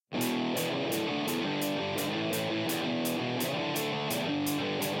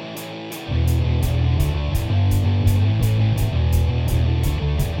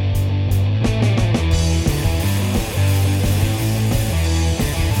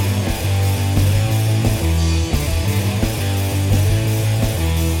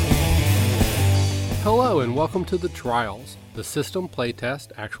and welcome to The Trials, the system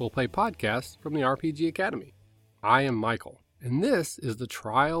playtest actual play podcast from the RPG Academy. I am Michael, and this is The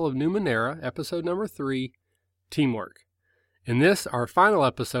Trial of Numenera, episode number 3, Teamwork. In this, our final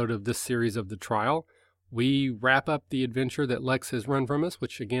episode of this series of The Trial, we wrap up the adventure that Lex has run from us,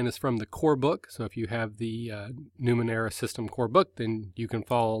 which again is from the core book. So if you have the Numenera system core book, then you can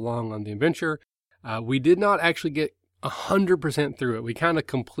follow along on the adventure. We did not actually get 100% through it. We kind of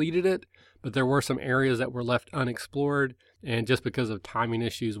completed it, but there were some areas that were left unexplored, and just because of timing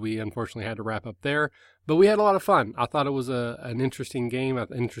issues, we unfortunately had to wrap up there. But we had a lot of fun. I thought it was an interesting game, an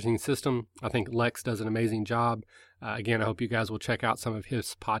interesting system. I think Lex does an amazing job. Again, I hope you guys will check out some of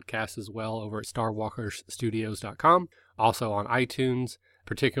his podcasts as well over at starwalkerstudios.com. Also on iTunes,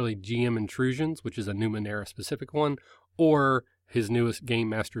 particularly GM Intrusions, which is a Numenera specific one, or his newest Game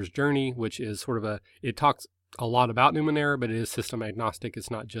Master's Journey, which is sort of it talks a lot about Numenera, but it is system agnostic.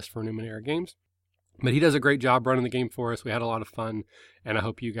 It's not just for Numenera games. But he does a great job running the game for us. We had a lot of fun, and I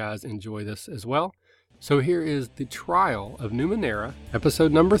hope you guys enjoy this as well. So here is The Trial of Numenera,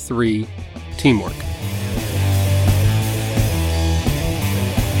 episode number 3, Teamwork.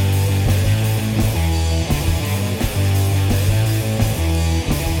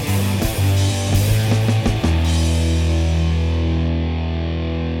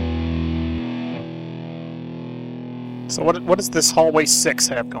 So what does this hallway 6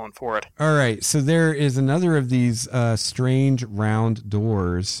 have going for it? All right, so there is another of these strange round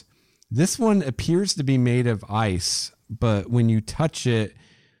doors. This one appears to be made of ice, but when you touch it,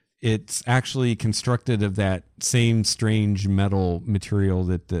 it's actually constructed of that same strange metal material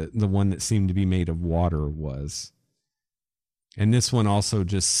that the one that seemed to be made of water was. And this one also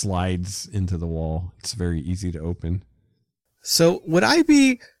just slides into the wall. It's very easy to open. So would I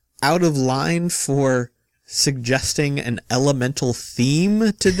be out of line for suggesting an elemental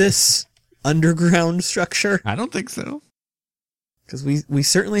theme to this underground structure? I don't think so. Because we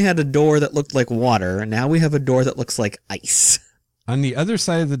certainly had a door that looked like water, and now we have a door that looks like ice. On the other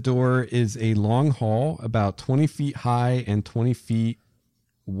side of the door is a long hall, about 20 feet high and 20 feet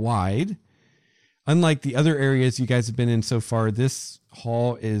wide. Unlike the other areas you guys have been in so far, this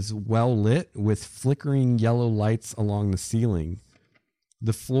hall is well lit with flickering yellow lights along the ceiling.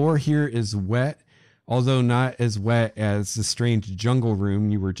 The floor here is wet, although not as wet as the strange jungle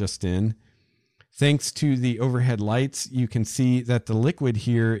room you were just in. Thanks to the overhead lights, you can see that the liquid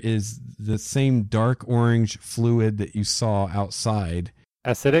here is the same dark orange fluid that you saw outside.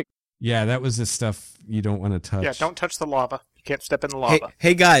 Acidic? Yeah, that was the stuff you don't want to touch. Yeah, don't touch the lava. You can't step in the lava.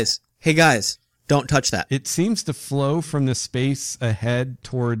 Hey guys, don't touch that. It seems to flow from the space ahead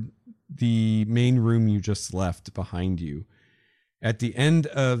toward the main room you just left behind you. At the end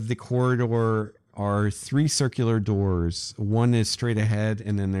of the corridor are 3 circular doors. One is straight ahead,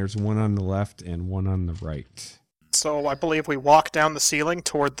 and then there's one on the left and one on the right. So I believe we walk down the ceiling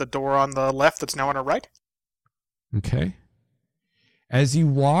toward the door on the left that's now on our right. Okay. As you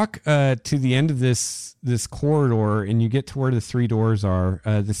walk to the end of this corridor and you get to where the 3 doors are,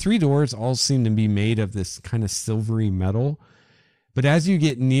 the 3 doors all seem to be made of this kind of silvery metal. But as you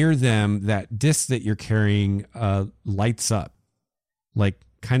get near them, that disc that you're carrying lights up. Like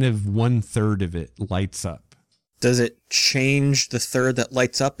kind of 1/3 of it lights up. Does it change the third that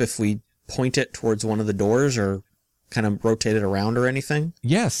lights up if we point it towards one of the doors or kind of rotate it around or anything?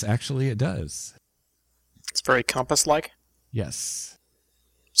 Yes, actually it does. It's very compass-like. Yes.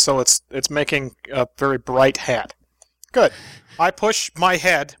 So it's making a very bright hat. Good. I push my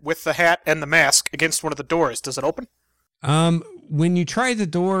head with the hat and the mask against one of the doors. Does it open? When you try the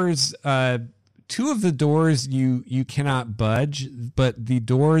doors, 2 of the doors you cannot budge, but the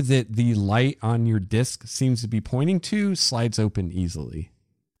door that the light on your disc seems to be pointing to slides open easily.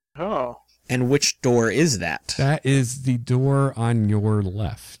 Oh. And which door is that? That is the door on your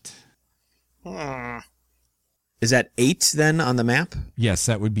left. Is that 8 then on the map? Yes,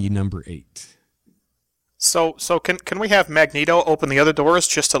 that would be number 8. So can we have Magneto open the other doors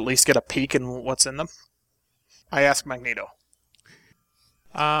just to at least get a peek in what's in them? I ask Magneto.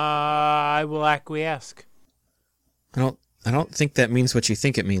 I will acquiesce. I don't think that means what you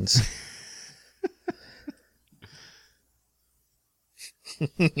think it means.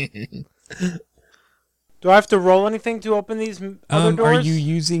 Do I have to roll anything to open these other doors? Are you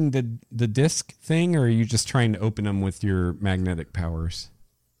using the disc thing, or are you just trying to open them with your magnetic powers?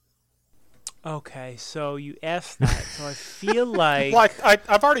 Okay, so you asked that, so I feel like... Well,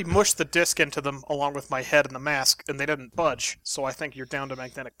 I've already mushed the disc into them along with my head and the mask, and they didn't budge, so I think you're down to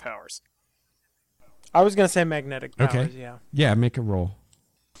magnetic powers. I was going to say magnetic powers, okay. yeah. Yeah, make a roll.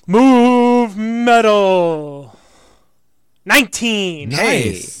 Move metal! 19.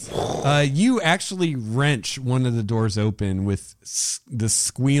 Nice. You actually wrench one of the doors open with the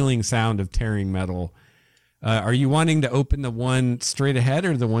squealing sound of tearing metal. Are you wanting to open the one straight ahead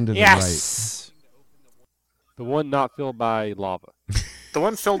or the one to the right? Yes. The one not filled by lava. The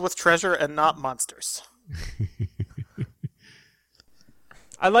one filled with treasure and not monsters.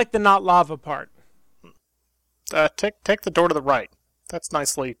 I like the not lava part. Take the door to the right. That's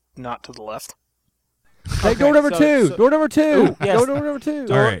nicely not to the left. Hey, door number two. Door number two. Yes. Door number two.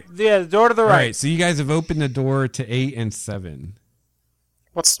 All right. Yeah, the door to the All right. right, so you guys have opened the door to 8 and 7.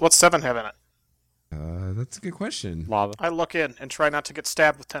 What's 7 have in it? That's a good question. Lava. I look in and try not to get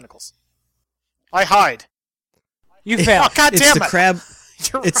stabbed with tentacles. I hide. You failed. Oh, God It's damn the it! crab.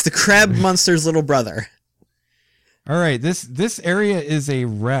 You're It's the crab monster's little brother. All right, this area is a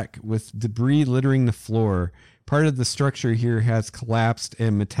wreck with debris littering the floor. Part of the structure here has collapsed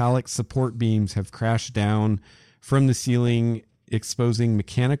and metallic support beams have crashed down from the ceiling, exposing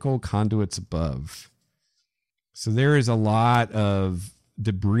mechanical conduits above. So there is a lot of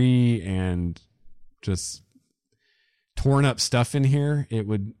debris and just torn up stuff in here. It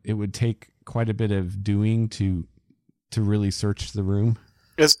would take quite a bit of doing to really search the room.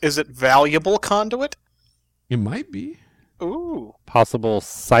 Is it valuable conduit? It might be. Ooh. Possible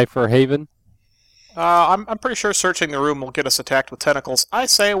cipher haven. I'm pretty sure searching the room will get us attacked with tentacles. I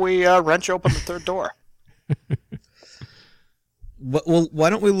say we wrench open the third door. Well, why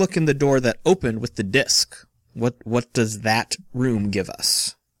don't we look in the door that opened with the disc? What does that room give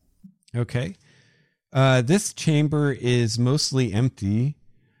us? Okay. This chamber is mostly empty,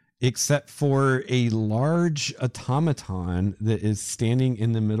 except for a large automaton that is standing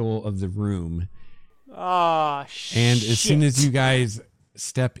in the middle of the room. Ah, shit. And as soon as you guys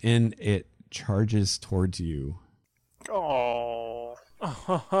step in, it charges towards you. Oh.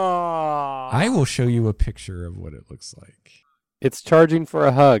 I will show you a picture of what it looks like. It's charging for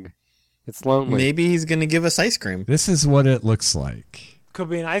a hug. It's lonely. Maybe he's going to give us ice cream. This is what it looks like. Could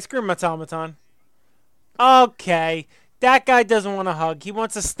be an ice cream automaton. Okay. That guy doesn't want to hug. He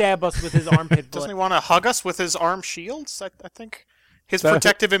wants to stab us with his armpit Doesn't he bullet. want to hug us with his arm shields? I think his So-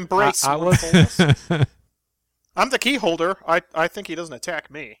 protective embrace. I will was- hold us. I'm the key holder. I think he doesn't attack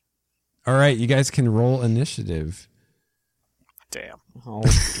me. All right, you guys can roll initiative. Damn. Oh,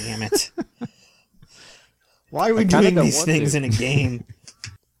 damn it. Why are we kinda doing don't these want things to. in a game?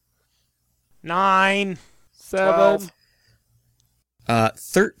 9. 7.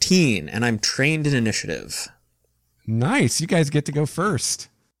 13, and I'm trained in initiative. Nice. You guys get to go first.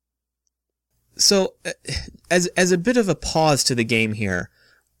 So, as a bit of a pause to the game here,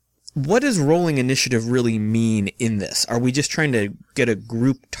 what does rolling initiative really mean in this? Are we just trying to get a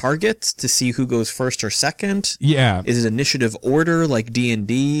group target to see who goes first or second? Yeah. Is it initiative order like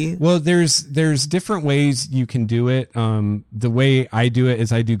D&D? Well, there's different ways you can do it. The way I do it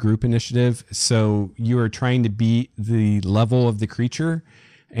is I do group initiative. So you are trying to beat the level of the creature,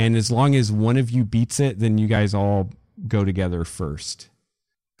 and as long as one of you beats it, then you guys all go together first.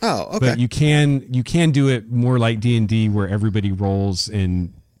 Oh, okay. But you can do it more like D&D where everybody rolls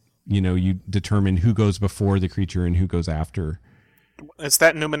and you determine who goes before the creature and who goes after. Is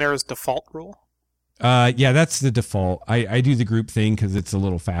that Numenera's default rule? Yeah, that's the default. I do the group thing because it's a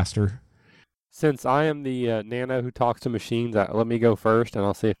little faster. Since I am the nano who talks to machines, let me go first, and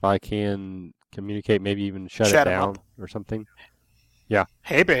I'll see if I can communicate, maybe even shut Chat it 'em down up. or something.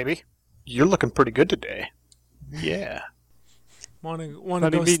 Hey, baby. You're looking pretty good today. Yeah. Want to Funny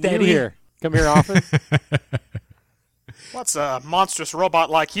go meeting you steady? here. Come here often. What's a monstrous robot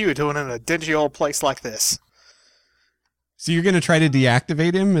like you doing in a dingy old place like this? So you're going to try to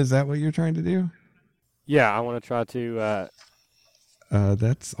deactivate him? Is that what you're trying to do? Yeah, I want to try to.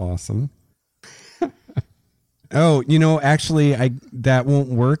 That's awesome. Oh, actually, that won't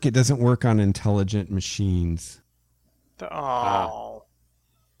work. It doesn't work on intelligent machines. Oh.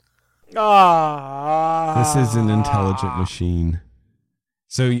 Ah. This is an intelligent machine.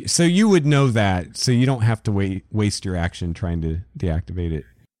 So you would know that. So you don't have to waste your action trying to deactivate it.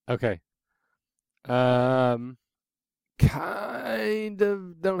 Okay. Kind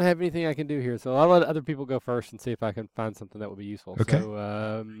of don't have anything I can do here, so I'll let other people go first and see if I can find something that would be useful. Okay.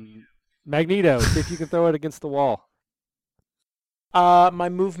 So, Magneto, see if you can throw it against the wall. My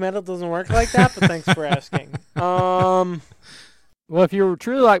move metal doesn't work like that, but thanks for asking. Well, if you're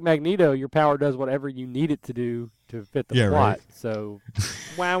truly like Magneto, your power does whatever you need it to do to fit the Yeah, plot. right. So,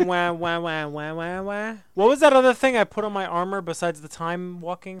 Wah, wah, wah, wah, wah, wah, wah. What was that other thing I put on my armor besides the time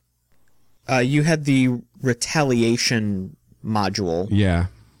walking? You had the retaliation module. Yeah.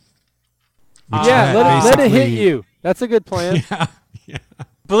 yeah, let it hit you. That's a good plan. Yeah.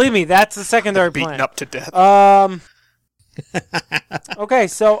 Believe me, that's the secondary Beaten plan. up to death. Okay,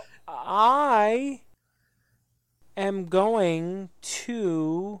 so I am going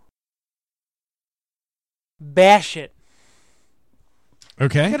to bash it. I'm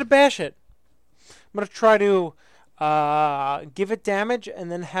Okay. going to bash it. I'm going to try to give it damage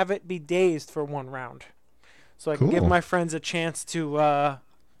and then have it be dazed for 1 round. So I can give Cool. my friends a chance to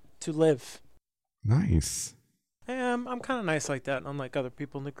live. Nice. I'm kind of nice like that, unlike other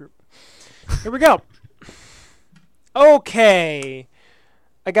people in the group. Here we go. Okay.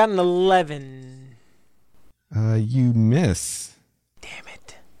 I got an 11. You miss. Damn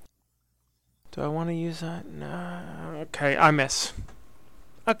it. Do I want to use that? No. Okay, I miss.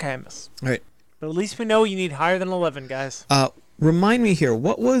 Okay, I miss. All right. But at least we know you need higher than 11, guys. Remind me here,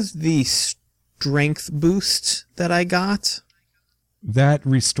 what was the strength boost that I got? That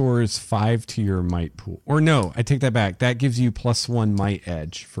restores 5 to your might pool. Or no, I take that back. That gives you +1 might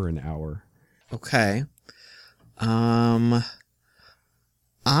edge for an hour. Okay. I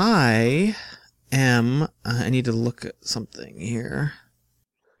need to look at something here.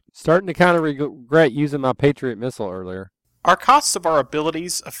 Starting to kind of regret using my Patriot missile earlier. Are costs of our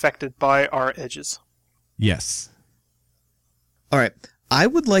abilities affected by our edges? Yes. All right. I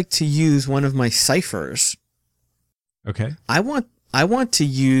would like to use one of my ciphers. Okay. I want to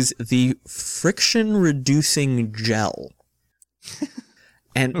use the friction reducing gel.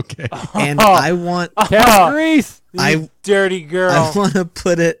 And Okay. and I want Cast grease! You dirty girl. I want to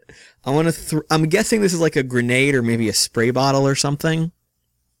put it. I'm guessing this is like a grenade or maybe a spray bottle or something.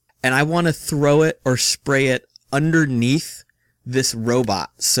 And I want to throw it or spray it underneath this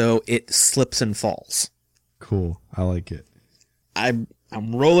robot so it slips and falls. Cool. I like it. I'm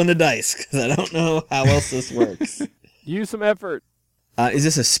rolling the dice because I don't know how else this works. Use some effort. Is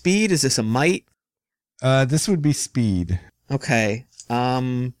this a speed? Is this a might? This would be speed. Okay.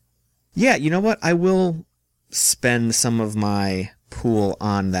 Yeah, you know what? I will spend some of my pool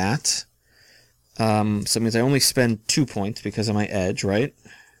on that. So it means I only spend 2 points because of my edge, right?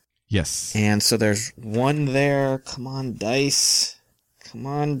 Yes. And so there's 1 there. Come on, dice.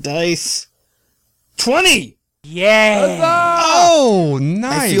 20! Yeah. Oh,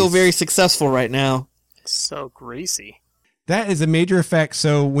 nice. I feel very successful right now. So greasy. That is a major effect.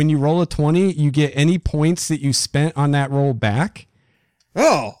 So when you roll a 20, you get any points that you spent on that roll back.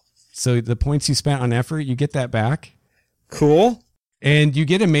 Oh, So the points you spent on effort, you get that back. cool. And you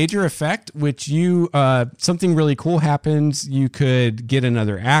get a major effect, which something really cool happens. You could get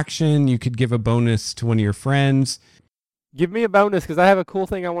another action. You could give a bonus to one of your friends. Give me a bonus because I have a cool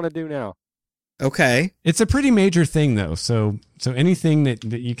thing I want to do now. Okay. It's a pretty major thing, though. So anything that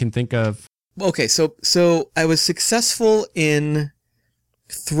you can think of. Okay, so I was successful in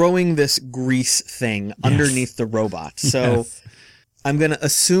throwing this grease thing underneath the robot. So Yes. I'm going to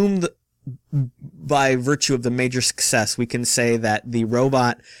assume that by virtue of the major success, we can say that the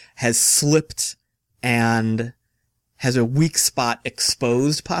robot has slipped and has a weak spot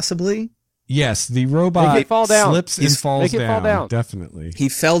exposed, possibly. Yes, the robot Make it fall down. slips and falls Make it fall down. Definitely. He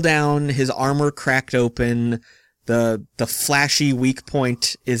fell down, his armor cracked open, the flashy weak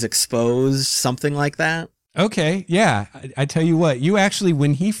point is exposed, something like that. Okay, yeah. I tell you what, you actually,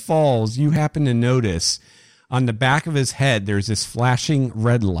 when he falls, you happen to notice on the back of his head, there's this flashing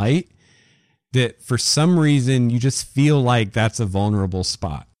red light that for some reason you just feel like that's a vulnerable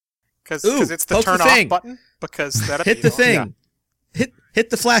spot. Because Ooh, it's the poke the turn off thing. button. Because that Hit the thing. Hit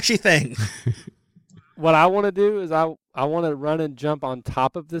the flashy thing. What I want to do is I want to run and jump on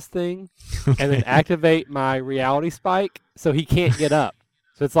top of this thing and then activate my reality spike so he can't get up.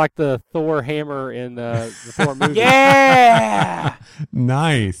 So it's like the Thor hammer in the Thor movie. Yeah.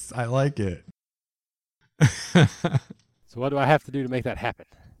 Nice. I like it. So what do I have to do to make that happen?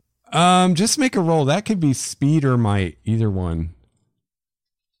 Just make a roll. That could be speed or might, either one.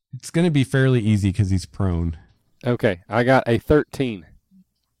 It's going to be fairly easy because he's prone. Okay, I got a 13.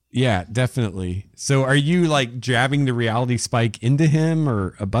 Yeah, definitely. So are you like jabbing the reality spike into him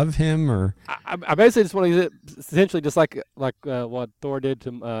or above him or? I basically just want to use it essentially just like what Thor did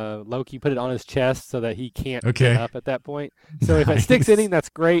to Loki, put it on his chest so that he can't Okay. get up at that point. So if it sticks in Nice. him, that's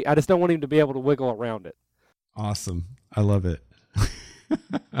great. I just don't want him to be able to wiggle around it. Awesome. I love it.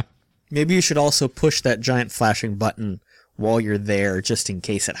 Maybe you should also push that giant flashing button while you're there, just in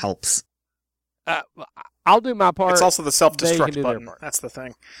case it helps. I'll do my part. It's also the They can self-destruct do their button. part. That's the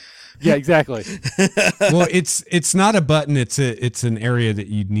thing. Yeah, exactly. Well, it's not a button. It's an area that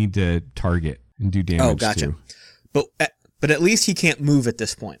you need to target and do damage Oh, gotcha. to. But at least he can't move at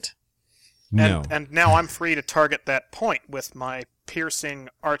this point. No. And now I'm free to target that point with my piercing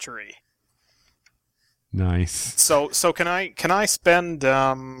archery. Nice. So can I spend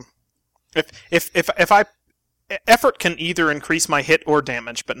if effort can either increase my hit or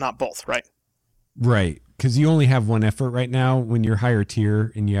damage, but not both, right? Right, because you only have one effort right now. When you're higher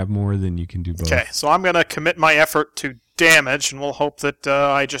tier and you have more, then you can do both. Okay, so I'm going to commit my effort to damage, and we'll hope that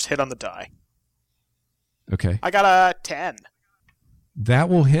I just hit on the die. Okay. I got a 10. That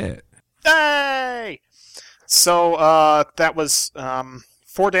will hit. Hey! So that was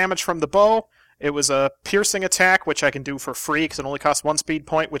 4 damage from the bow. It was a piercing attack, which I can do for free because it only costs 1 speed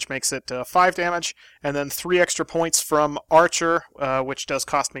point, which makes it 5 damage. And then 3 extra points from Archer, which does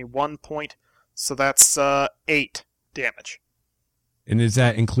cost me 1 point. So that's 8 damage. And is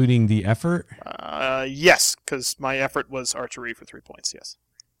that including the effort? Yes, because my effort was archery for 3 points, yes.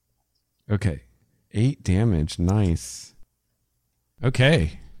 Okay. 8 damage. Nice.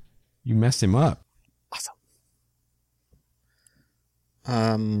 Okay. You messed him up. Awesome.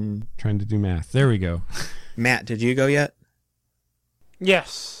 Trying to do math. There we go. Matt, did you go yet?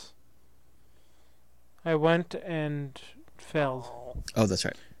 Yes. I went and failed. Oh, that's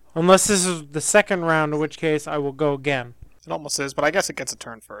right. Unless this is the second round, in which case I will go again. It almost is, but I guess it gets a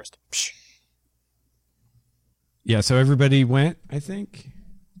turn first. Psh. Yeah, so everybody went, I think.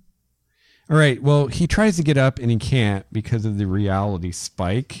 All right, well, he tries to get up and he can't because of the reality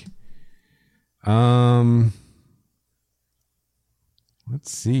spike. Let's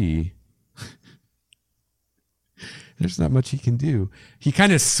see. There's not much he can do. He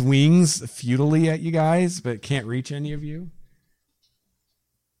kind of swings futilely at you guys, but can't reach any of you.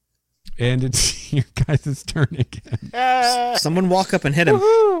 And it's your guys' turn again. Someone walk up and hit him.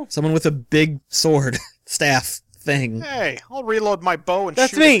 Woohoo! Someone with a big sword, staff thing. Hey, I'll reload my bow and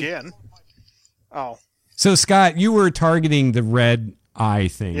That's shoot me. again. Oh, So, Scott, you were targeting the red eye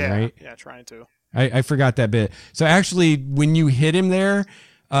thing, yeah, right? yeah, trying to. I forgot that bit. So actually, when you hit him there,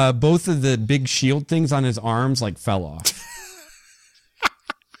 both of the big shield things on his arms like fell off.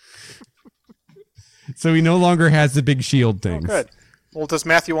 So he no longer has the big shield things. Oh, good. Well, does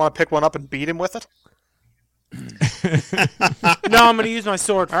Matthew want to pick one up and beat him with it? No, I'm going to use my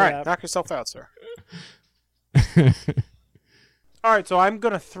sword for All right, that. knock yourself out, sir. All right, so I'm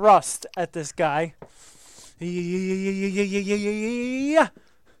going to thrust at this guy.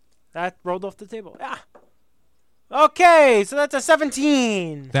 That rolled off the table. Yeah. Okay, so that's a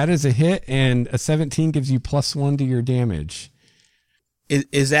 17. That is a hit, and a 17 gives you +1 to your damage.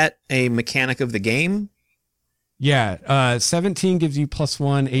 Is that a mechanic of the game? Yeah, 17 gives you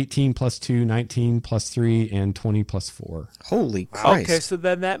 +1, 18 +2, 19 +3, and 20 +4. Holy Christ. Okay, so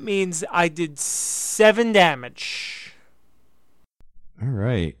then that means I did 7 damage. All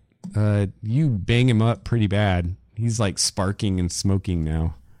right. You bang him up pretty bad. He's like sparking and smoking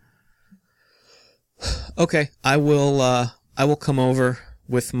now. Okay, I will come over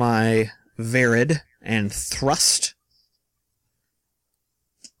with my Varid and thrust.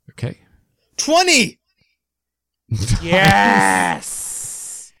 Okay. 20!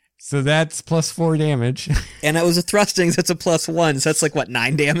 Yes! So that's +4 damage. And that was a thrusting, so that's a +1. So that's like, what,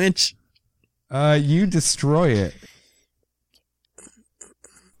 9 damage? You destroy it.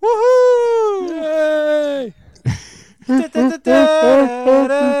 Woohoo! Yay!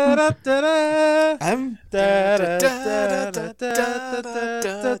 I'm...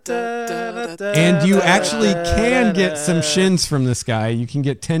 And you actually can get some shins from this guy. You can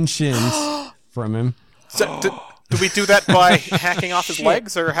get 10 shins from him. So, do we do that by hacking off his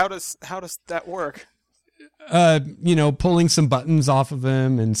legs, or how does that work? Pulling some buttons off of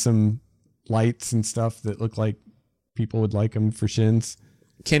him and some lights and stuff that look like people would like them for shins.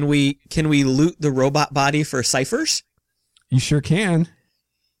 Can we loot the robot body for ciphers? You sure can.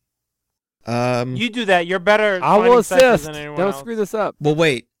 You do that. You're better at I will finding ciphers assist. than anyone Don't else. screw this up. Well,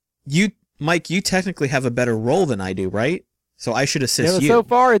 wait. Mike, you technically have a better roll than I do, right? So I should Yeah, assist but you. so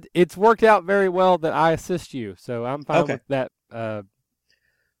far, it's worked out very well that I assist you, so I'm fine Okay. with that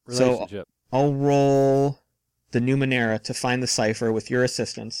relationship. I'll roll the Numenera to find the cipher with your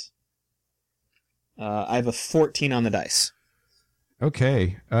assistance. I have a 14 on the dice.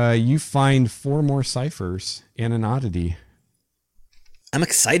 Okay. You find 4 more ciphers and an oddity. I'm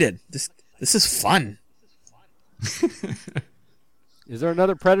excited. This is fun. Is there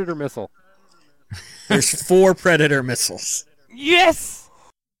another Predator missile? There's 4 Predator missiles. Yes!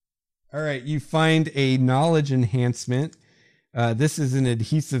 All right. You find a knowledge enhancement. This is an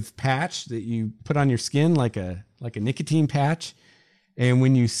adhesive patch that you put on your skin like a nicotine patch. And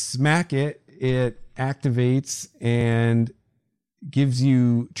when you smack it, it activates and gives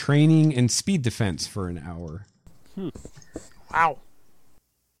you training and speed defense for an hour. Wow.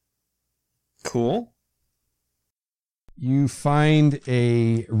 Cool. You find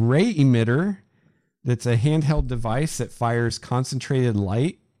a ray emitter that's a handheld device that fires concentrated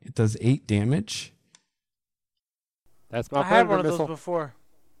light. It does 8 damage. That's my I had predator one of missile. those before.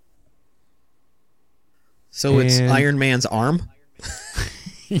 So it's And- Iron Man's arm?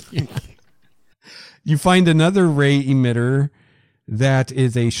 You find another ray emitter that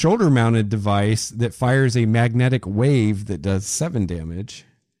is a shoulder-mounted device that fires a magnetic wave that does 7 damage.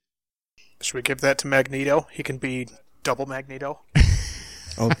 Should we give that to Magneto? He can be double Magneto.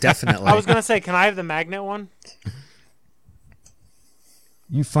 Oh, definitely. I was going to say, can I have the magnet one?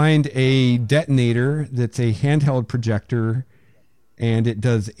 You find a detonator that's a handheld projector, and it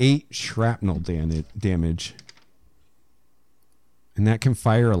does 8 shrapnel damage. And that can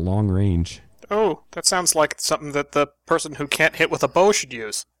fire a long range. Oh, that sounds like something that the person who can't hit with a bow should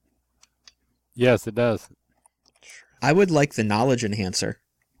use. Yes, it does. I would like the knowledge enhancer.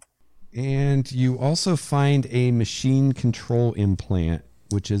 And you also find a machine control implant,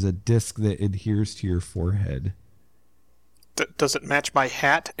 which is a disc that adheres to your forehead. Does it match my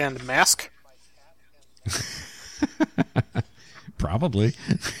hat and mask? Probably.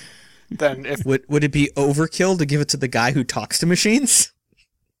 Then if Would it be overkill to give it to the guy who talks to machines?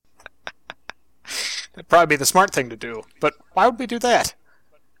 that'd probably be the smart thing to do. But why would we do that?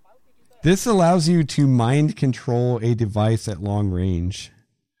 This allows you to mind control a device at long range.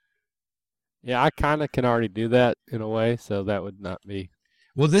 Yeah, I kind of can already do that in a way, so that would not be.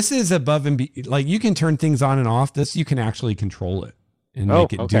 Well, this is above and like you can turn things on and off. This you can actually control it and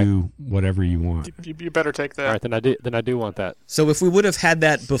make it okay. do whatever you want. You better take that. All right, then I do want that. So if we would have had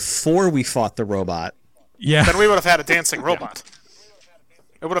that before we fought the robot, Yeah. Then we would have had a dancing robot.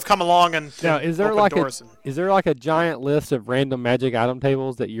 It would have come along and Now, is there opened like doors is there like a giant list of random magic item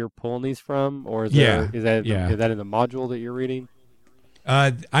tables that you're pulling these from, or is Yeah, is that yeah. is that in the module that you're reading?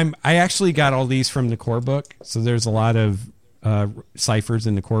 I actually got all these from the core book, so there's a lot of ciphers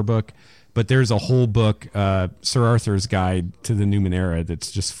in the core book, but there's a whole book, Sir Arthur's Guide to the Numenera,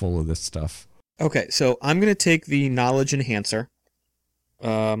 that's just full of this stuff. okay. So I'm gonna take the knowledge enhancer.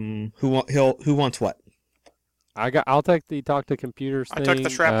 Who wants what? I'll take the talk to computers I thing. took the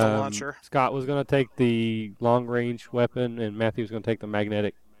shrapnel launcher. Scott was going to take the long range weapon, and Matthew was going to take the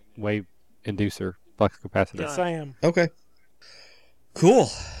magnetic wave inducer flux capacitor. Yes, I am. Okay. Cool.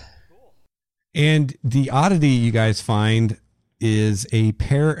 And the oddity you guys find is a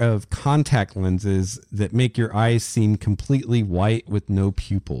pair of contact lenses that make your eyes seem completely white with no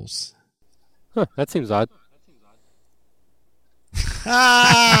pupils. Huh, that seems odd.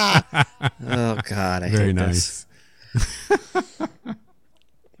 Oh God, I Very hate nice.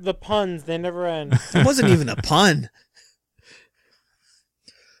 The puns, they never end. this. It wasn't even a pun.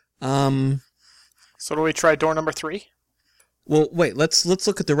 So do we try door number 3? Well, wait. Let's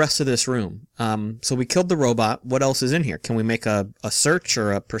look at the rest of this room. So we killed the robot. What else is in here? Can we make a search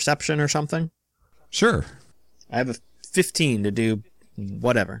or a perception or something? Sure. I have a 15 to do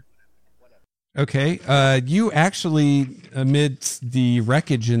whatever. Okay. You actually, amidst the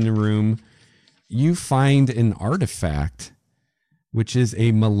wreckage in the room, you find an artifact, which is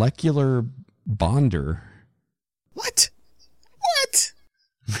a molecular bonder. What? What?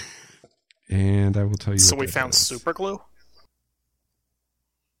 And I will tell you. So what we that found is. super glue?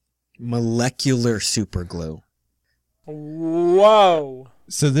 Molecular superglue. Whoa.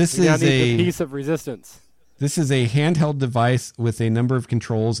 So this You now is need the a piece of resistance. this is a handheld device with a number of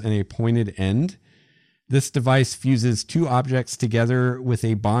controls and a pointed end. This device fuses 2 objects together with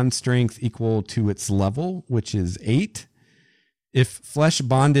a bond strength equal to its level, which is 8. If flesh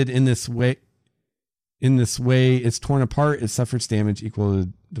bonded in this way is torn apart, it suffers damage equal to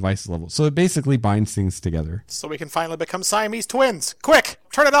the device's level. So it basically binds things together. So we can finally become Siamese twins. Quick,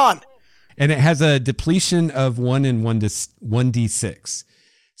 turn it on. And it has a depletion of 1 and 1d6.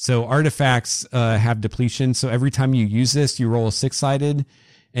 So artifacts have depletion. So every time you use this, you roll a 6-sided.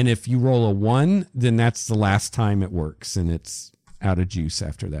 And if you roll a 1, then that's the last time it works. And it's out of juice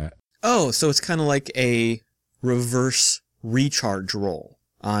after that. Oh, so it's kind of like a reverse recharge roll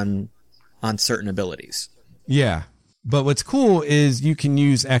on certain abilities. Yeah. But what's cool is you can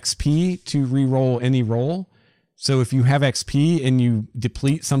use XP to re-roll any roll. So if you have XP and you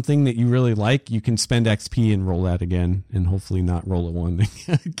deplete something that you really like, you can spend XP and roll that again and hopefully not roll a 1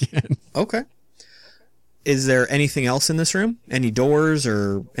 again. Okay. Is there anything else in this room? Any doors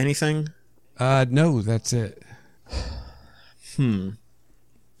or anything? No, that's it.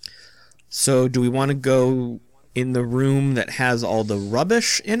 So do we want to go in the room that has all the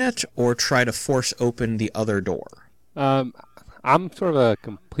rubbish in it or try to force open the other door? I'm sort of a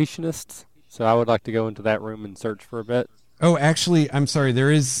completionist, so I would like to go into that room and search for a bit. Oh, actually, I'm sorry.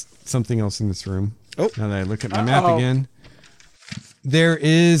 There is something else in this room. Oh. Now that I look at my map again. There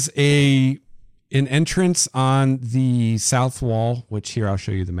is an entrance on the south wall, which here I'll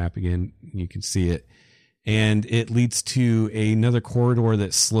show you the map again. You can see it. and it leads to another corridor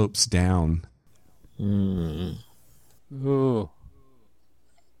that slopes down. Ooh. Don't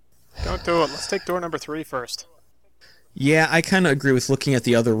do it. Let's take door number 3 first. Yeah, I kind of agree with looking at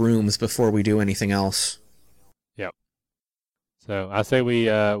the other rooms before we do anything else. Yep. So I say we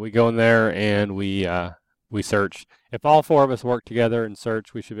go in there and we search. If all 4 of us work together and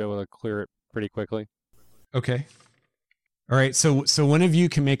search, we should be able to clear it pretty quickly. Okay. All right. So one of you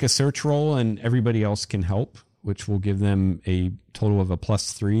can make a search roll, and everybody else can help, which will give them a total of a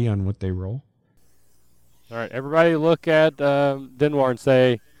 +3 on what they roll. All right, everybody look at Denwar and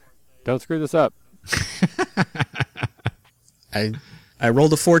say, "Don't screw this up." I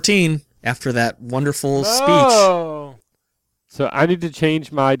rolled a 14 after that wonderful speech. Oh, So I need to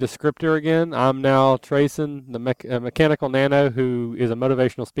change my descriptor again. I'm now tracing the mechanical nano who is a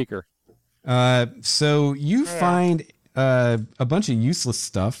motivational speaker. So you find a bunch of useless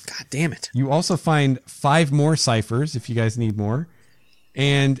stuff. God damn it. You also find 5 more ciphers if you guys need more.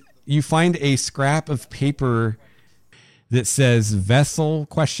 And you find a scrap of paper that says vessel ?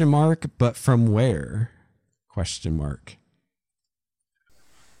 But from where ? Is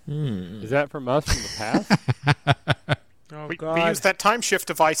that from us from the past? oh We God. use that time shift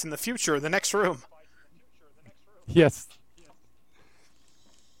device in the future in the next room. Yes.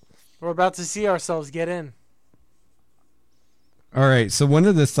 We're about to see ourselves get in. All right, so one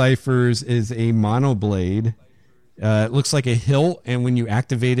of the ciphers is a monoblade. It looks like a hilt, and when you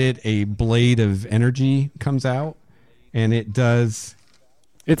activate it, a blade of energy comes out, and it does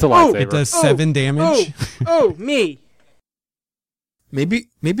It's a lightsaber. it does 7 damage. Oh, me. Maybe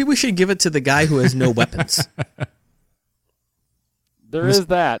we should give it to the guy who has no weapons. There is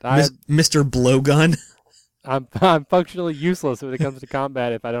that. Mr. Blowgun. I'm functionally useless when it comes to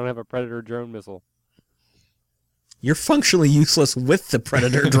combat if I don't have a Predator drone missile. You're functionally useless with the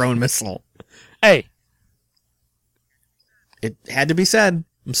Predator drone missile. Hey! It had to be said.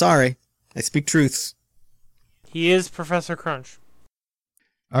 I'm sorry. I speak truths. He is Professor Crunch.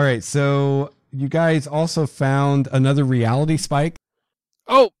 All right, so you guys also found another reality spike,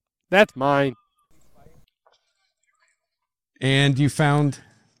 Oh! That's mine. and you found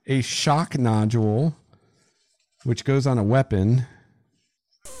a shock nodule, which goes on a weapon.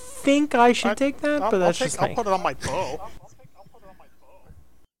 Think I should take that, but that's just I'll me. put it on my bow.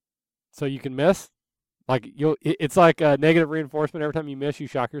 So you can miss? Like it's like a negative reinforcement. Every time you miss, you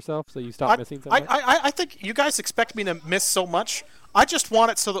shock yourself, so you stop missing so much. I think you guys expect me to miss so much. I just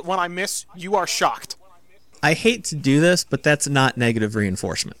want it so that when I miss, you are shocked. I hate to do this, but that's not negative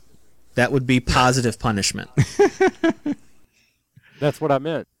reinforcement. That would be positive punishment. That's what I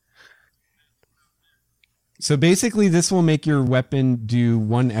meant. So basically, this will make your weapon do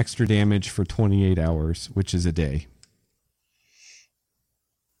 1 extra damage for 28 hours, which is a day.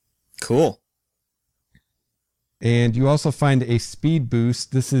 Cool. And you also find a speed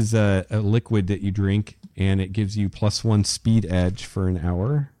boost. This is a liquid that you drink, and it gives you +1 speed edge for an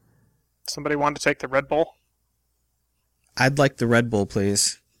hour. Somebody wanted to take the Red Bull? I'd like the Red Bull,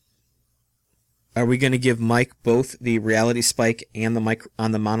 please. Are we going to give Mike both the reality spike and the mic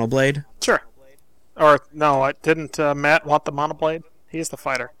on the monoblade? Sure. Or, no, didn't Matt want the monoblade? He's the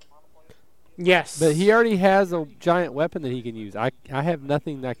fighter. Yes. But he already has a giant weapon that he can use. I have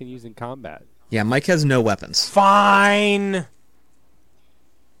nothing that I can use in combat. Yeah, Mike has no weapons. Fine.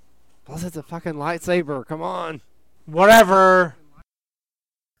 Plus, it's a fucking lightsaber. Come on. Whatever.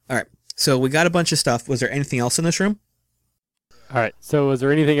 All right. So we got a bunch of stuff. Was there anything else in this room? All right. So, is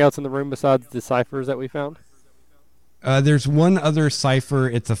there anything else in the room besides the ciphers that we found? There's one other cipher.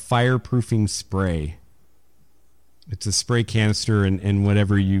 It's a fireproofing spray. It's a spray canister, and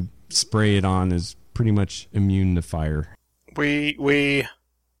whatever you spray it on is pretty much immune to fire. We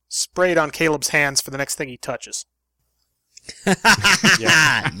sprayed on Caleb's hands for the next thing he touches.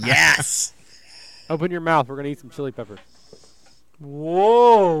 Yes. Open your mouth. We're going to eat some chili peppers.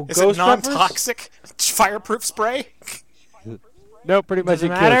 Whoa. Is ghost it peppers? non-toxic fireproof spray? No, pretty much Does it it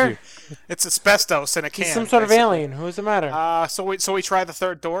matter? kills you. It's asbestos in a can. He's some sort of basically. alien. Who does it matter? So we try the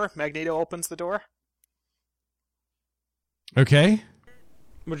third door. Magneto opens the door. Okay.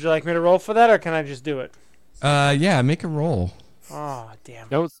 Would you like me to roll for that, or can I just do it? Yeah, make a roll. Oh, damn.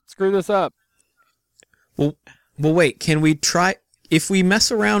 Don't screw this up. Well, wait. Can we try... If we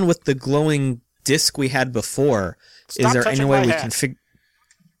mess around with the glowing disc we had before, Stop is there any touching way my we hat. can figure...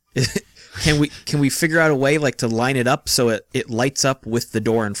 Can we figure out a way like to line it up so it lights up with the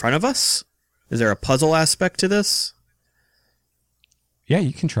door in front of us? Is there a puzzle aspect to this? Yeah,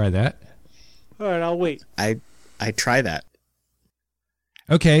 you can try that. All right, I'll wait. I try that.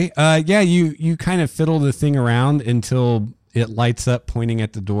 Okay. Yeah, you kind of fiddle the thing around until it lights up pointing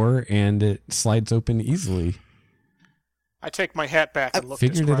at the door, and it slides open easily. I take my hat back and look.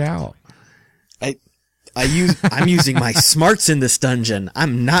 Figured it out. I'm using my smarts in this dungeon.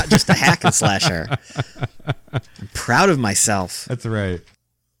 I'm not just a hack and slasher. I'm proud of myself. That's right.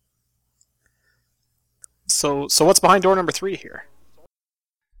 So what's behind door number 3 here?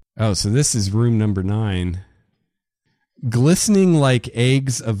 Oh, so this is room number 9. Glistening like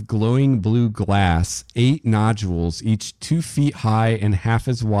eggs of glowing blue glass, 8 nodules, each 2 feet high and half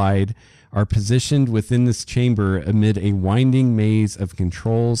as wide, are positioned within this chamber amid a winding maze of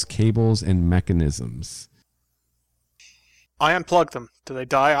controls, cables, and mechanisms. I unplug them. Do they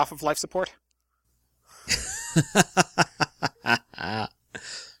die off of life support?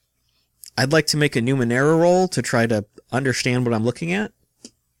 I'd like to make a Numenera roll to try to understand what I'm looking at.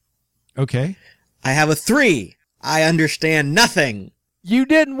 Okay. I have a 3. I understand nothing. You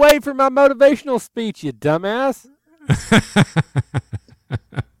didn't wait for my motivational speech, you dumbass.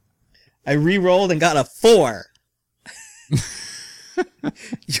 I re-rolled and got a 4.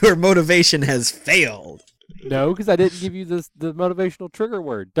 Your motivation has failed. No, because I didn't give you the motivational trigger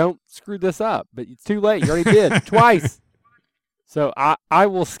word. Don't screw this up. But it's too late. You already did twice. So I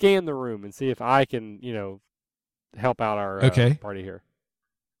will scan the room and see if I can, help out our party here.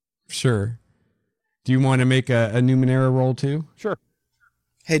 Sure. Do you want to make a Numenera roll too? Sure.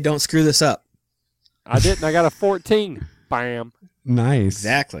 Hey, don't screw this up. I didn't. I got a 14. Bam. Nice.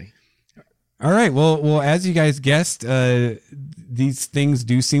 Exactly. All right. Well, as you guys guessed, these things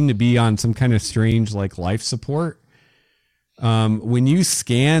do seem to be on some kind of strange, life support. When you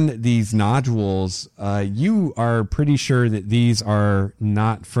scan these nodules, you are pretty sure that these are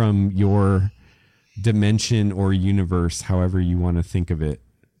not from your dimension or universe, however you want to think of it.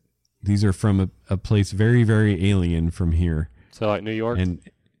 These are from a place very, very alien from here. So like New York?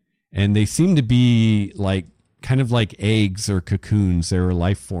 And they seem to be kind of like eggs or cocoons. There are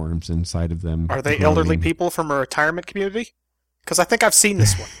life forms inside of them. Are they growing. elderly people from a retirement community? Because I think I've seen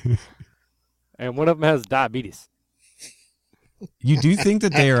this one. And one of them has diabetes. You do think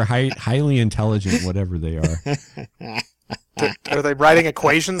that they are highly intelligent, whatever they are. Are they writing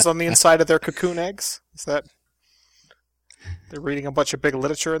equations on the inside of their cocoon eggs? Is that... They're reading a bunch of big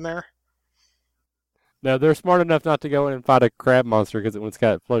literature in there? No, they're smart enough not to go in and fight a crab monster because it's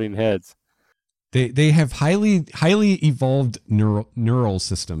got floating heads. They have highly evolved neural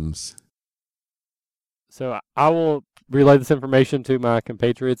systems. So I will relay this information to my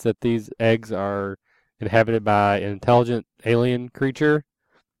compatriots that these eggs are inhabited by an intelligent alien creature.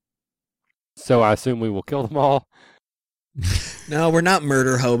 So I assume we will kill them all. No, we're not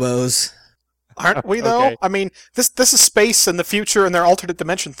murder hobos. Aren't we, though? Okay. I mean, this is space and the future and their alternate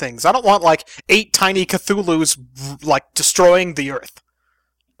dimension things. I don't want, 8 tiny Cthulhus, destroying the Earth.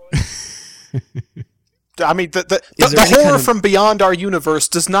 I mean, the horror from beyond our universe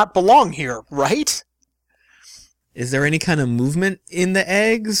does not belong here, right? Is there any kind of movement in the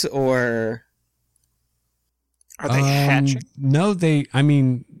eggs, or... Are they hatching? No,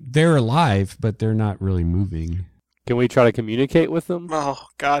 they're alive, but they're not really moving. Can we try to communicate with them? Oh,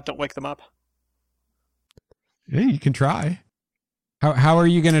 God, don't wake them up. Yeah, you can try. How are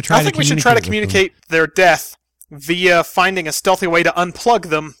you going to try to communicate? I think we should try to communicate their death via finding a stealthy way to unplug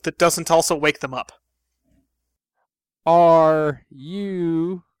them that doesn't also wake them up. Are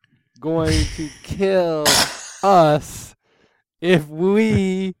you going to kill us if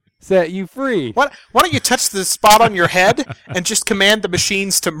we set you free? Why don't you touch the spot on your head and just command the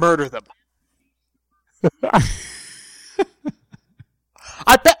machines to murder them?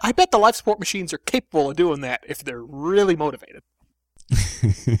 I bet the life support machines are capable of doing that if they're really motivated.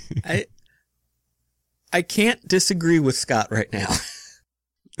 I can't disagree with Scott right now.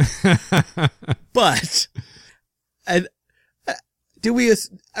 But are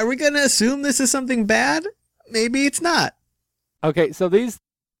we going to assume this is something bad? Maybe it's not. Okay, so these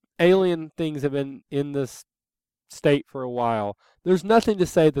alien things have been in this state for a while. There's nothing to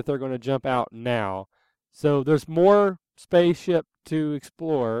say that they're going to jump out now. So there's more spaceship to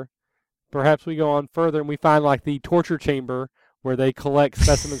explore. Perhaps we go on further and we find the torture chamber where they collect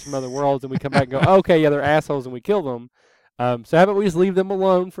specimens from other worlds, and we come back and go, okay, yeah, they're assholes, and we kill them. So how about we just leave them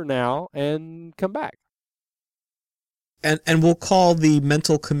alone for now and come back? And we'll call the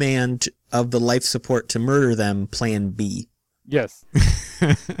mental command of the life support to murder them Plan B. Yes.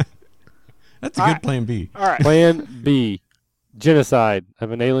 That's a good Plan B. All right. Plan B. Genocide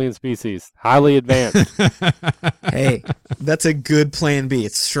of an alien species. Highly advanced. Hey, that's a good Plan B.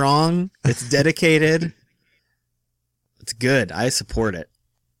 It's strong. It's dedicated. It's good. I support it.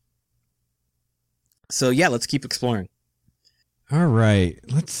 So yeah, let's keep exploring. All right.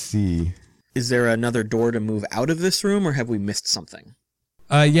 Let's see. Is there another door to move out of this room, or have we missed something?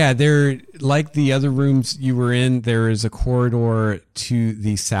 Yeah, there, like the other rooms you were in, there is a corridor to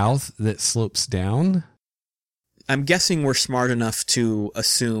the south that slopes down. I'm guessing we're smart enough to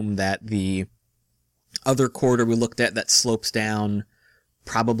assume that the other corridor we looked at that slopes down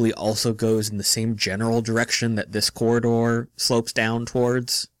probably also goes in the same general direction that this corridor slopes down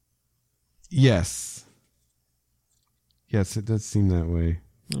towards. Yes. Yes, it does seem that way.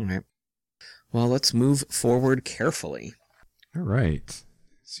 All right. Well, let's move forward carefully. All right.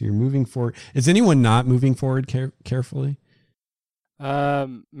 So you're moving forward. Is anyone not moving forward carefully?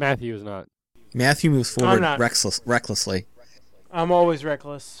 Matthew is not. Matthew moves I'm forward not. recklessly. I'm always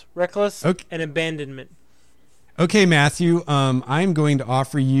reckless. Reckless Okay. and abandonment. Okay, Matthew. I'm going to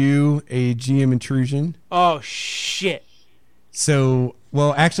offer you a GM intrusion. Oh, shit. So,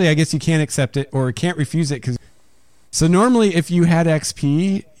 well, actually, I guess you can't accept it or can't refuse it. So normally, if you had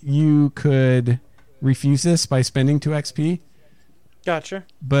XP, you could refuse this by spending 2 XP. Gotcha.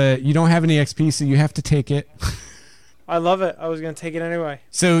 But you don't have any XP, so you have to take it. I love it. I was going to take it anyway.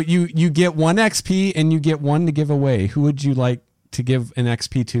 So you get 1 XP and you get 1 to give away. Who would you like to give an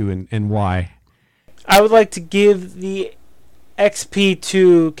XP to and why? I would like to give the XP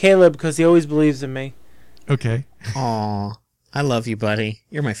to Caleb because he always believes in me. Okay. Aw, I love you, buddy.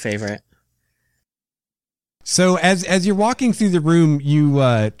 You're my favorite. So as you're walking through the room,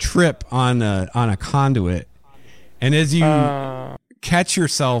 you trip on a conduit, and as you catch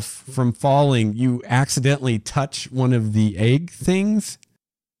yourself from falling, you accidentally touch one of the egg things.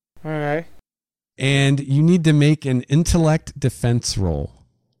 All right. And you need to make an intellect defense roll.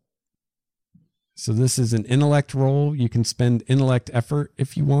 So this is an intellect roll. You can spend intellect effort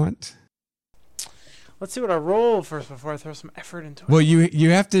if you want. Let's see what I roll first before I throw some effort into it. Well, you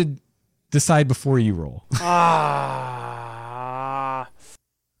have to decide before you roll.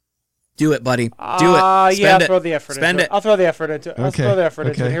 Do it, buddy. Do it. Yeah, Spend I'll it. throw the effort Spend into it. it. I'll throw the effort into it. I'll Okay, throw the effort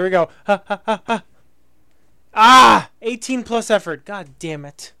into okay. it. Here we go. 18 plus effort. God damn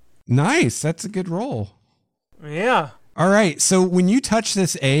it. Nice. That's a good roll. Yeah. All right. So when you touch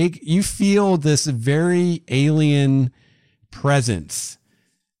this egg, you feel this very alien presence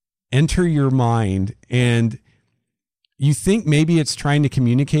enter your mind, and you think maybe it's trying to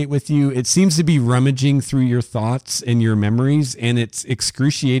communicate with you. It seems to be rummaging through your thoughts and your memories, and it's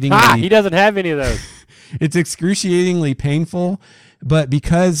excruciatingly. He doesn't have any of those. It's excruciatingly painful, but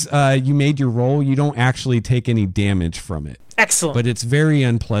because you made your roll, you don't actually take any damage from it. Excellent. But it's very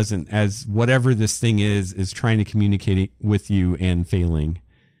unpleasant as whatever this thing is trying to communicate with you and failing.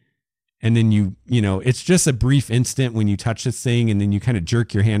 And then you know, it's just a brief instant when you touch this thing, and then you kind of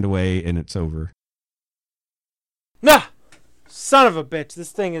jerk your hand away and it's over. Nah! Son of a bitch.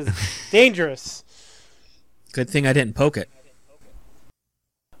 This thing is dangerous. Good thing I didn't poke it.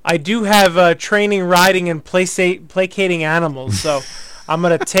 I do have training, riding, and placating animals, so I'm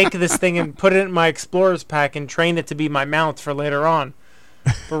going to take this thing and put it in my explorer's pack and train it to be my mount for later on.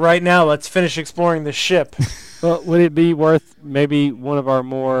 But right now, let's finish exploring the ship. Well, would it be worth maybe one of our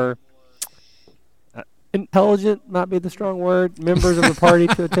more intelligent, not be the strong word, members of the party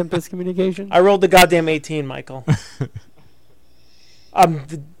to attempt this communication? I rolled the goddamn 18, Michael. I'm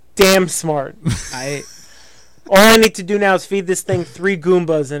damn smart. All I need to do now is feed this thing 3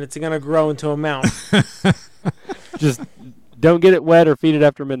 Goombas, and it's going to grow into a mount. Just don't get it wet or feed it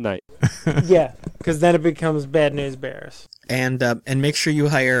after midnight. Yeah, because then it becomes Bad News Bears. And make sure you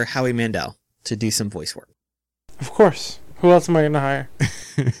hire Howie Mandel to do some voice work. Of course. Who else am I going to hire?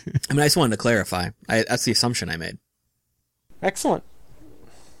 I mean, I just wanted to clarify. That's the assumption I made. Excellent.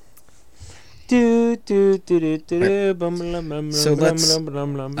 So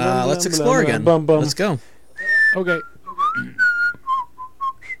let's explore again. Let's go. Okay.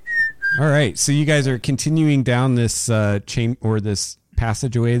 All right. So you guys are continuing down this chain or this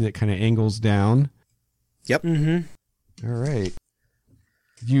passageway that kind of angles down. Yep. Mm-hmm. All right.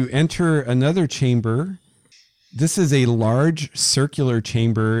 You enter another chamber. This is a large circular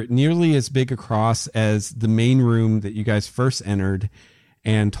chamber, nearly as big across as the main room that you guys first entered,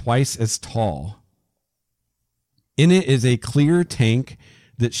 and twice as tall. In it is a clear tank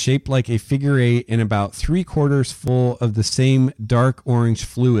that's shaped like a figure 8 and about 3/4 full of the same dark orange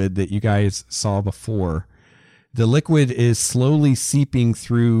fluid that you guys saw before. The liquid is slowly seeping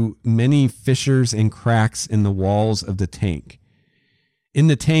through many fissures and cracks in the walls of the tank. In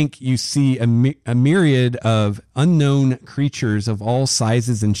the tank, you see a myriad of unknown creatures of all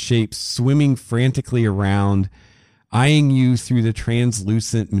sizes and shapes swimming frantically around, eyeing you through the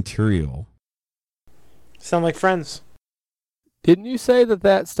translucent material. Sound like friends. Didn't you say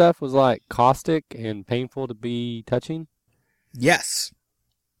that stuff was like caustic and painful to be touching? Yes.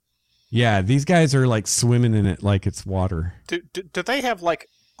 Yeah, these guys are like swimming in it like it's water. Do they have like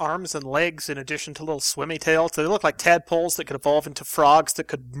arms and legs in addition to little swimmy tails? Do they look like tadpoles that could evolve into frogs that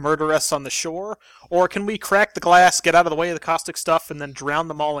could murder us on the shore? Or can we crack the glass, get out of the way of the caustic stuff, and then drown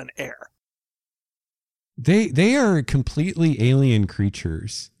them all in air? They are completely alien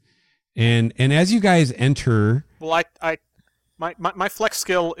creatures. And as you guys enter, Well, my flex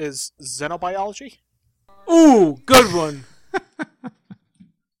skill is xenobiology. Ooh, good one.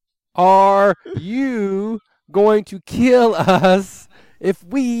 Are you going to kill us if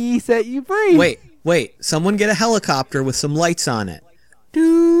we set you free? Wait. Someone get a helicopter with some lights on it.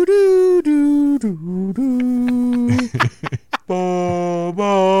 Do do do do do. Ba,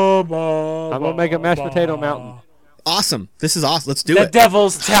 ba, ba, I'm gonna make a mashed potato mountain. Awesome. This is awesome. Let's do The it.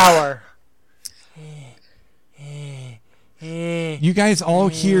 Devil's Tower. you guys all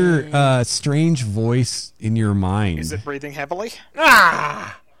hear a strange voice in your mind. Is it breathing heavily?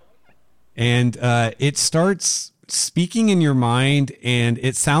 Ah! And it starts speaking in your mind, and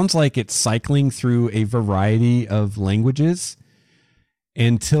it sounds like it's cycling through a variety of languages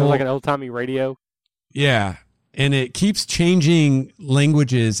until Sounds like an old-timey radio. yeah, and it keeps changing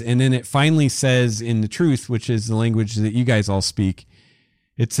languages, and then it finally says in the truth, which is the language that you guys all speak,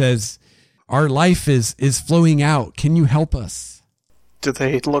 it says, "Our life is flowing out. Can you help us?" Do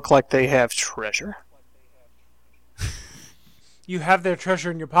they look like they have treasure? You have their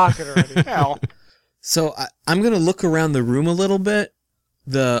treasure in your pocket already. Well, So I'm going to look around the room a little bit.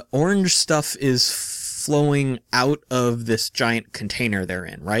 The orange stuff is flowing out of this giant container they're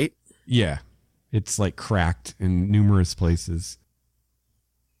in, right? Yeah, it's like cracked in numerous places.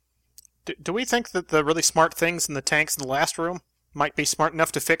 do we think that the really smart things in the tanks in the last room might be smart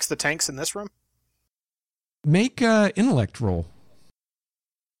enough to fix the tanks in this room? Make a intellect roll.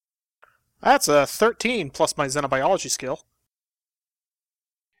 That's a 13 plus my xenobiology skill.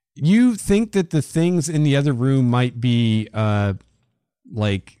 You think that the things in the other room might be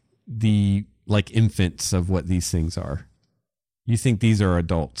like infants of what these things are. You think these are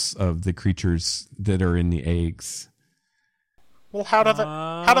adults of the creatures that are in the eggs. Well, how do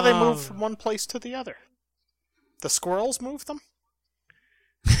they move from one place to the other? The squirrels move them?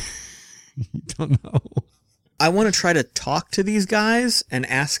 You don't know. I want to try to talk to these guys and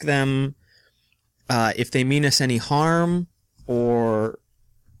ask them if they mean us any harm, or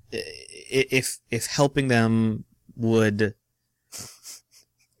if helping them would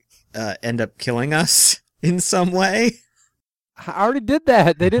end up killing us in some way. I already did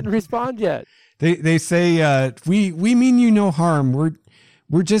that. They didn't respond yet. They say we mean you no harm.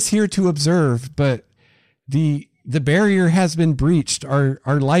 We're just here to observe, but the barrier has been breached. Our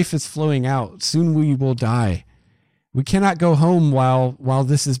life is flowing out. Soon we will die. We cannot go home while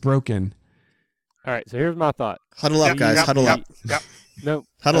this is broken. All right, so here's my thought. Huddle up, guys. Huddle up. Yep. No.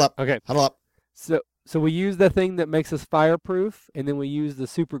 Huddle up. Okay. Huddle up. So we use the thing that makes us fireproof, and then we use the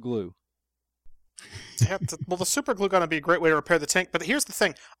super glue. Yeah, well, the super glue gun would be a great way to repair the tank, but here's the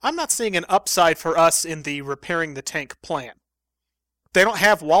thing. I'm not seeing an upside for us in the repairing the tank plan. They don't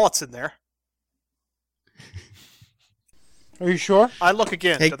have wallets in there. Are you sure? I look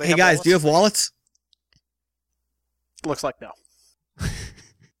again. Hey, Do they hey have guys, wallets? do you have wallets? Looks like no.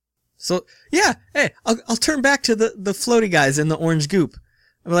 So yeah, hey, I'll turn back to the floaty guys in the orange goop.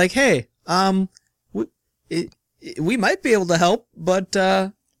 I'm like, hey, we might be able to help, but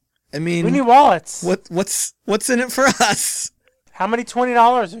I mean, We need wallets. what's in it for us? How many $20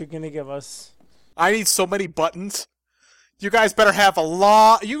 are you going to give us? I need so many buttons. You guys better have a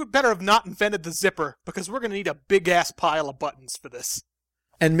lot. You better have not invented the zipper, because we're going to need a big-ass pile of buttons for this.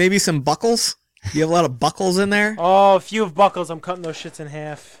 And maybe some buckles. You have a lot of buckles in there. Oh, if you have buckles, I'm cutting those shits in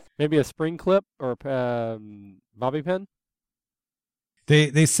half. Maybe a spring clip or a bobby pin.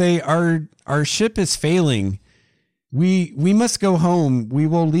 They say our ship is failing. We must go home. We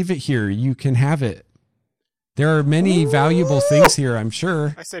will leave it here. You can have it. There are many valuable things here, I'm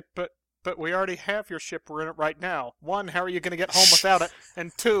sure. I say, but we already have your ship. We're in it right now. One, how are you going to get home without it?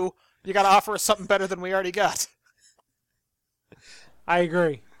 And two, you got to offer us something better than we already got. I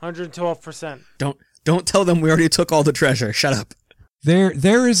agree. 112%. Don't tell them we already took all the treasure. Shut up.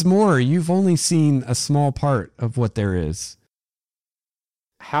 There is more. You've only seen a small part of what there is.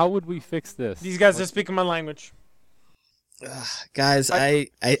 How would we fix this? These guys are speaking my language. Guys, I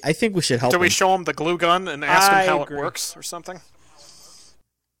think we should help Do we them. show them the glue gun and ask I them how agree. it works or something?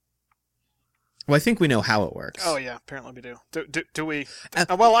 Well, I think we know how it works. Oh yeah, apparently we do. Do we?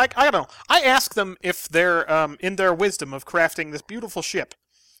 Well, I don't know. I ask them if they're in their wisdom of crafting this beautiful ship,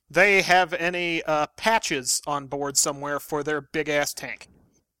 they have any patches on board somewhere for their big ass tank.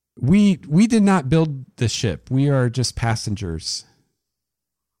 We did not build the ship. We are just passengers.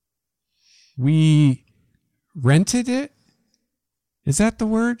 We rented it? Is that the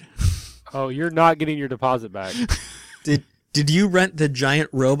word? Oh, you're not getting your deposit back. Did you rent the giant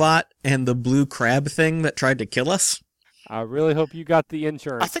robot and the blue crab thing that tried to kill us? I really hope you got the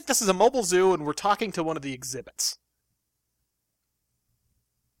insurance. I think this is a mobile zoo, and we're talking to one of the exhibits.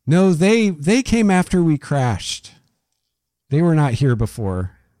 No, they came after we crashed. They were not here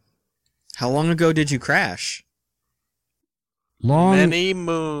before. How long ago did you crash? Many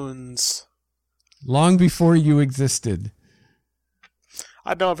moons. Long before you existed.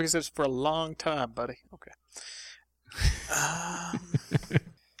 I don't know if it exists for a long time, buddy. Okay.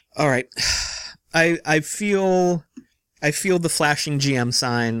 All right. I feel the flashing GM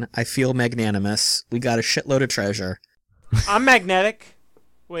sign. I feel magnanimous. We got a shitload of treasure. I'm magnetic.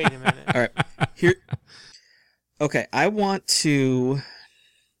 Wait a minute. All right. Here. Okay, I want to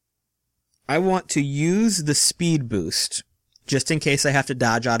use the speed boost just in case I have to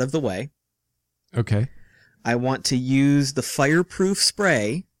dodge out of the way. Okay. I want to use the fireproof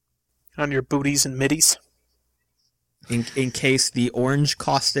spray On your booties and middies. in case the orange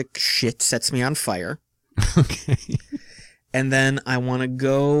caustic shit sets me on fire. Okay. And then I want to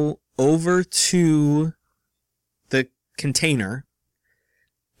go over to the container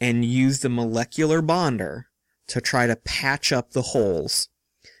and use the molecular bonder to try to patch up the holes,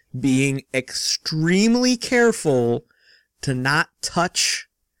 being extremely careful to not touch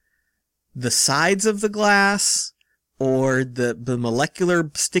the sides of the glass or the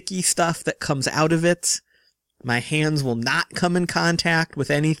molecular sticky stuff that comes out of it. My hands will not come in contact with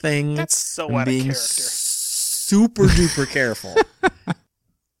anything. That's so I'm out of being character. super duper careful.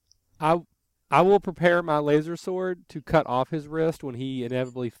 I will prepare my laser sword to cut off his wrist when he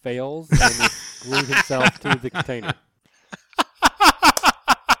inevitably fails and just glue himself to the container.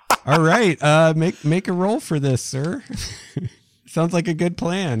 All right. Make a roll for this, sir. Sounds like a good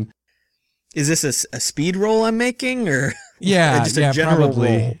plan. Is this a speed roll I'm making, or Yeah, just a general probably.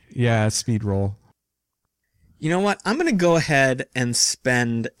 roll? Yeah, speed roll. You know what? I'm going to go ahead and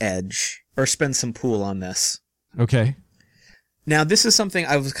spend edge, or spend some pool on this. Okay. Now, this is something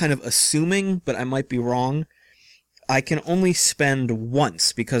I was kind of assuming, but I might be wrong. I can only spend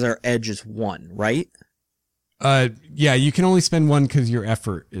once because our edge is 1, right? Yeah, you can only spend one because your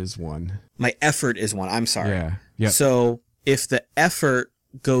effort is 1. My effort is 1. I'm sorry. Yeah. Yep. So if the effort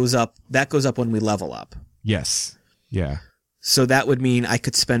goes up, that goes up when we level up. Yes. Yeah. So that would mean I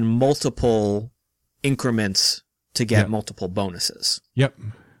could spend multiple increments to get Yep. multiple bonuses. Yep.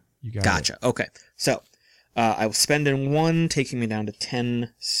 You got Gotcha. Okay. So I was spending 1, taking me down to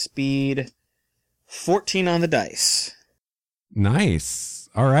 10 speed. 14 on the dice. Nice.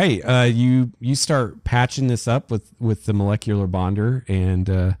 All right. You start patching this up with the molecular bonder,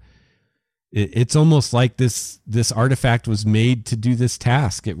 and it's almost like this artifact was made to do this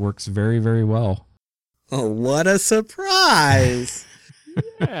task. It works very, very well. Oh, what a surprise!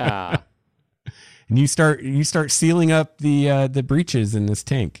 Yeah. And you start sealing up the breaches in this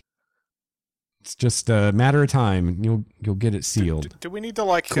tank. It's just a matter of time, and you'll get it sealed. Do we need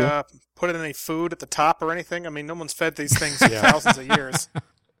to Cool. put in any food at the top or anything? I mean, no one's fed these things in thousands of years.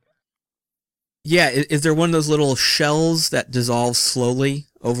 Yeah, is there one of those little shells that dissolves slowly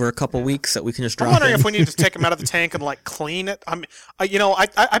over a couple weeks that we can just I'm drop wondering in? if we need to take them out of the tank and clean it. I mean,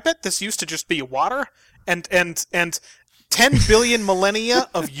 I bet this used to just be water, and 10 billion millennia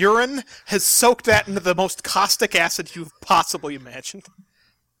of urine has soaked that into the most caustic acid you've possibly imagined.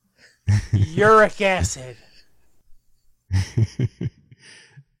 Uric acid.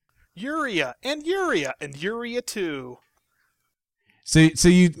 Urea and urea and urea too. So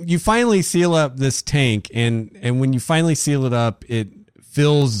you finally seal up this tank, and when you finally seal it up, it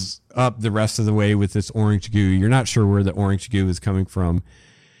fills up the rest of the way with this orange goo. You're not sure where the orange goo is coming from.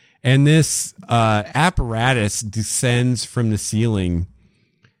 And this apparatus descends from the ceiling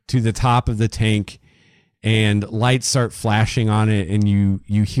to the top of the tank, and lights start flashing on it, and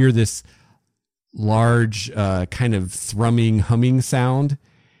you hear this large kind of thrumming, humming sound.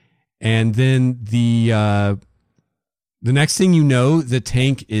 And then the next thing you know, the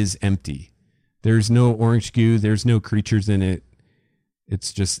tank is empty. There's no orange goo. There's no creatures in it.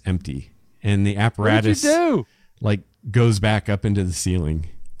 It's just empty. And the apparatus What did you do? Goes back up into the ceiling.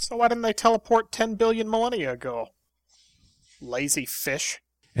 So why didn't they teleport 10 billion millennia ago? Lazy fish.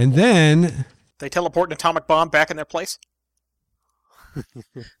 And then They teleport an atomic bomb back in their place?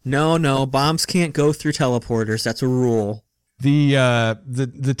 No, bombs can't go through teleporters. That's a rule.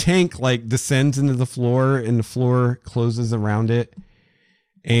 the tank descends into the floor, and the floor closes around it,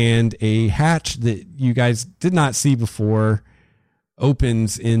 and a hatch that you guys did not see before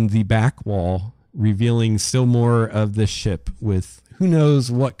opens in the back wall, revealing still more of the ship with who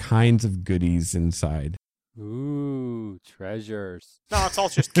knows what kinds of goodies inside. Ooh, treasures. No, it's all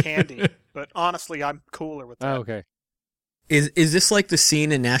just candy. But honestly, I'm cooler with that. Oh, okay. Is this like the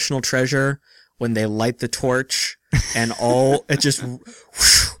scene in National Treasure when they light the torch and all that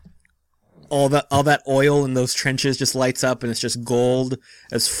oil in those trenches just lights up and it's just gold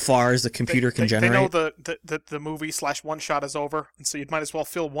as far as the computer can generate? They know the movie / one shot is over, and so you might as well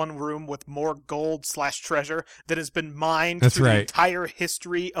fill one room with more gold / treasure that has been mined through the entire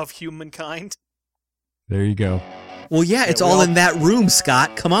history of humankind. There you go. Well, yeah, it's all in that room,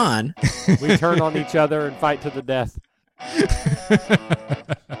 Scott. Come on. We turn on each other and fight to the death.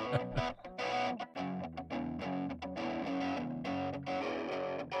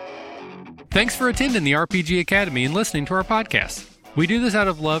 Thanks for attending the RPG Academy and listening to our podcast. We do this out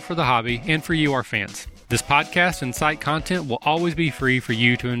of love for the hobby and for you, our fans. This podcast and site content will always be free for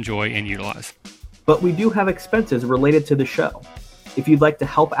you to enjoy and utilize. But we do have expenses related to the show. If you'd like to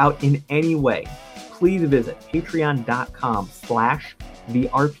help out in any way, please visit patreon.com/the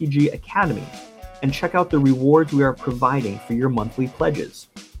RPG Academy and check out the rewards we are providing for your monthly pledges.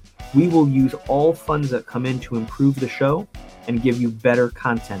 We will use all funds that come in to improve the show and give you better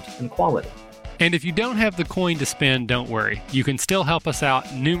content and quality. And if you don't have the coin to spend, don't worry. You can still help us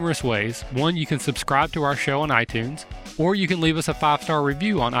out numerous ways. One, you can subscribe to our show on iTunes, or you can leave us a 5-star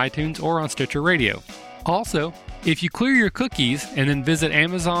review on iTunes or on Stitcher Radio. Also, if you clear your cookies and then visit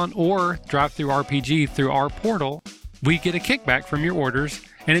Amazon or DriveThruRPG through our portal, we get a kickback from your orders,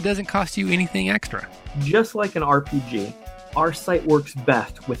 and it doesn't cost you anything extra. Just like an RPG, our site works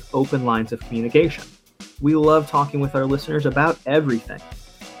best with open lines of communication. We love talking with our listeners about everything.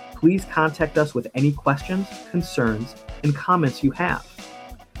 Please contact us with any questions, concerns, and comments you have.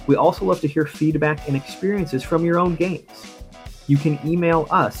 We also love to hear feedback and experiences from your own games. You can email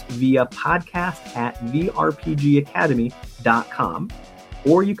us via podcast@therpgacademy.com,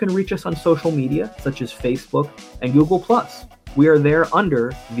 or you can reach us on social media such as Facebook and Google+. We are there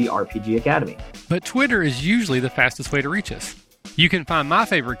under the RPG Academy. But Twitter is usually the fastest way to reach us. You can find my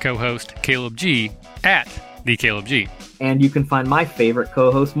favorite co-host, Caleb G, at the Caleb G. And you can find my favorite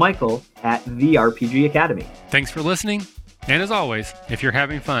co-host, Michael, at the RPG Academy. Thanks for listening, and as always, if you're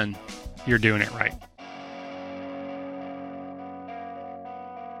having fun, you're doing it right.